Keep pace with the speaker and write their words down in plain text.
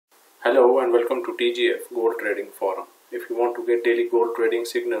Hello and welcome to TGF Gold Trading Forum. If you want to get daily gold trading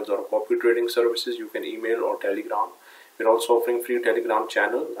signals or copy trading services, you can email or telegram. We're also offering free telegram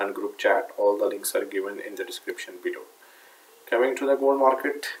channel and group chat. All the links are given in the description below. Coming to the gold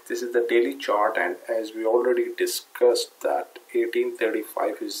market, this is the daily chart, and as we already discussed that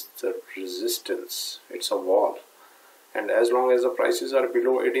 1835 is the resistance, it's a wall. And as long as the prices are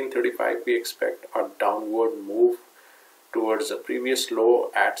below 1835, we expect a downward move towards the previous low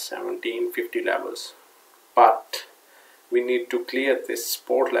at 1750 levels. But we need to clear this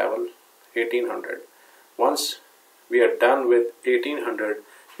support level 1800. Once we are done with 1800,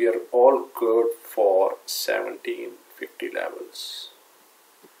 we are all good for 1750 levels.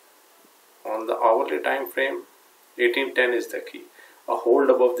 On the hourly time frame, 1810 is the key. A hold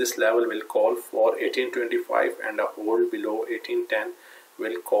above this level will call for 1825, and a hold below 1810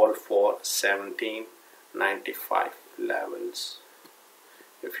 will call for 1795 levels.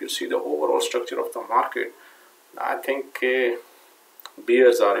 If you see the overall structure of the market, I think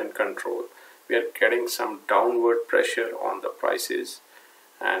bears are in control. We are getting some downward pressure on the prices,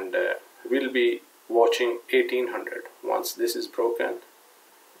 and we'll be watching 1800. Once this is broken,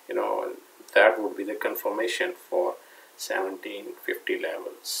 that would be the confirmation for 1750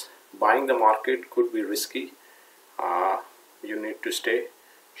 levels. Buying the market could be risky. You need to stay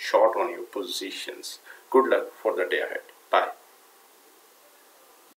short on your positions. Good luck for the day ahead.